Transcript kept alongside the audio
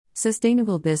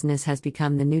Sustainable business has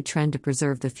become the new trend to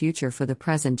preserve the future for the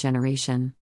present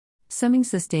generation. Summing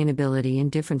sustainability in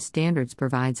different standards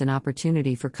provides an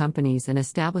opportunity for companies and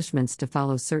establishments to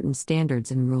follow certain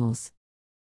standards and rules.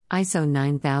 ISO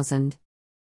 9000.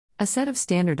 A set of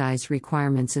standardized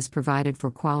requirements is provided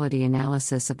for quality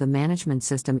analysis of the management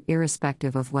system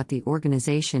irrespective of what the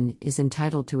organization is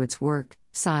entitled to, its work,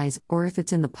 size, or if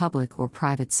it's in the public or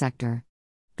private sector.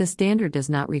 The standard does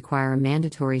not require a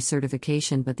mandatory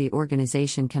certification, but the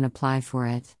organization can apply for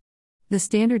it. The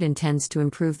standard intends to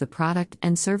improve the product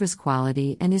and service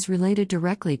quality and is related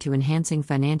directly to enhancing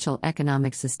financial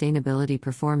economic sustainability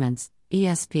performance,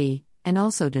 ESP, and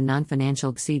also to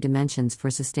non-financial key dimensions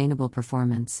for sustainable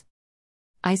performance.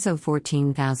 ISO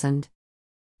 14000.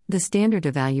 The standard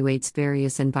evaluates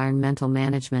various environmental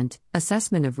management,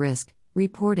 assessment of risk,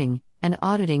 reporting, and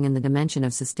auditing in the dimension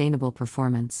of sustainable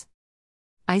performance.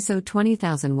 ISO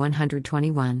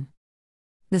 20121.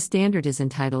 The standard is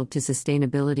entitled to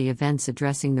sustainability events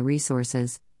addressing the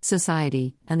resources,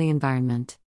 society, and the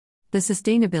environment. The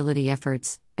sustainability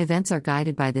events are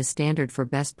guided by this standard for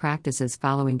best practices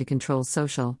following to control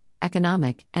social,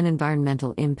 economic, and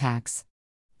environmental impacts.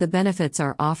 The benefits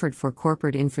are offered for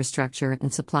corporate infrastructure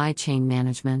and supply chain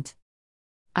management.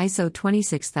 ISO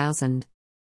 26000.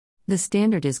 The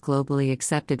standard is globally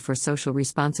accepted for social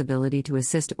responsibility to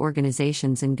assist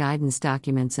organizations in guidance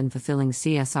documents and fulfilling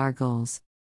CSR goals.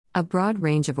 A broad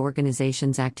range of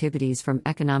organizations' activities from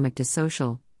economic to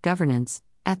social, governance,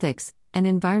 ethics, and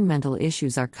environmental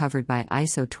issues are covered by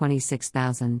ISO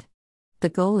 26000. The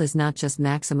goal is not just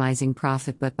maximizing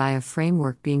profit but by a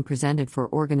framework being presented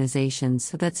for organizations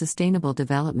so that sustainable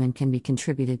development can be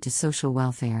contributed to social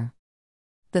welfare.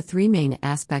 The three main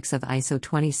aspects of ISO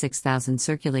 26000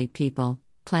 circulate people,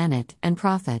 planet, and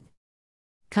profit.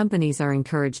 Companies are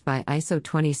encouraged by ISO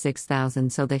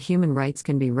 26000 so that human rights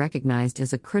can be recognized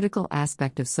as a critical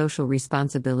aspect of social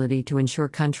responsibility to ensure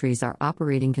countries are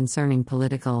operating concerning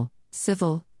political,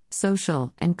 civil,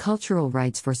 social, and cultural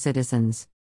rights for citizens.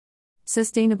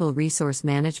 Sustainable resource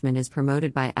management is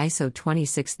promoted by ISO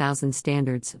 26000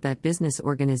 standards that business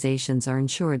organizations are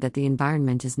ensured that the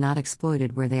environment is not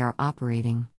exploited where they are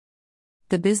operating.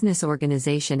 The business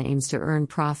organization aims to earn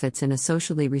profits in a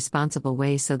socially responsible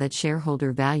way so that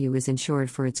shareholder value is ensured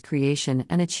for its creation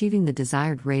and achieving the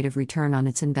desired rate of return on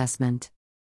its investment.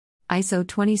 ISO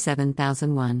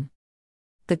 27001.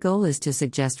 The goal is to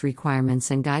suggest requirements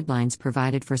and guidelines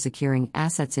provided for securing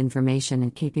assets information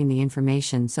and keeping the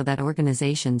information so that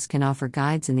organizations can offer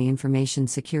guides in the Information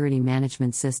Security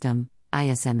Management System,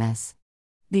 ISMS.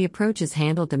 The approach is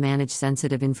handled to manage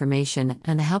sensitive information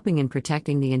and helping in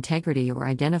protecting the integrity or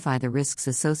identify the risks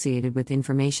associated with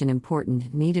information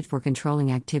important needed for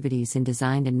controlling activities in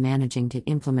design and managing to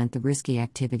implement the risky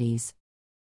activities.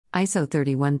 ISO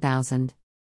 31000.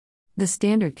 The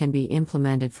standard can be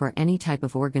implemented for any type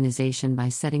of organization by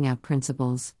setting out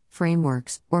principles,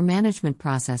 frameworks, or management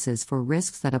processes for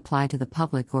risks that apply to the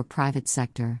public or private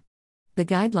sector. The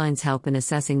guidelines help in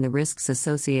assessing the risks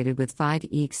associated with 5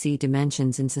 key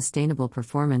dimensions in sustainable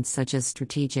performance such as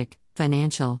strategic,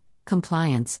 financial,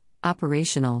 compliance,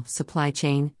 operational, supply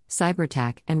chain,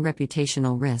 cyberattack, and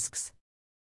reputational risks.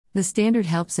 The standard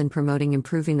helps in promoting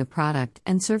improving the product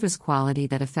and service quality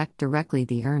that affect directly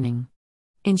the earning.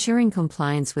 Ensuring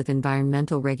compliance with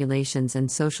environmental regulations and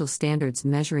social standards,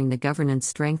 measuring the governance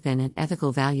strength and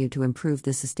ethical value to improve the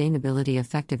sustainability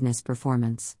effectiveness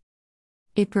performance.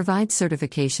 It provides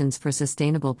certifications for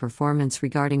sustainable performance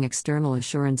regarding external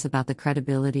assurance about the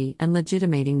credibility and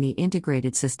legitimating the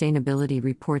integrated sustainability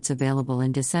reports available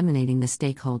and disseminating the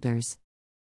stakeholders.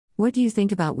 What do you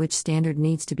think about which standard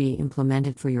needs to be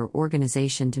implemented for your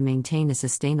organization to maintain a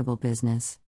sustainable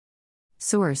business?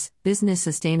 Source: Business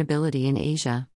Sustainability in Asia.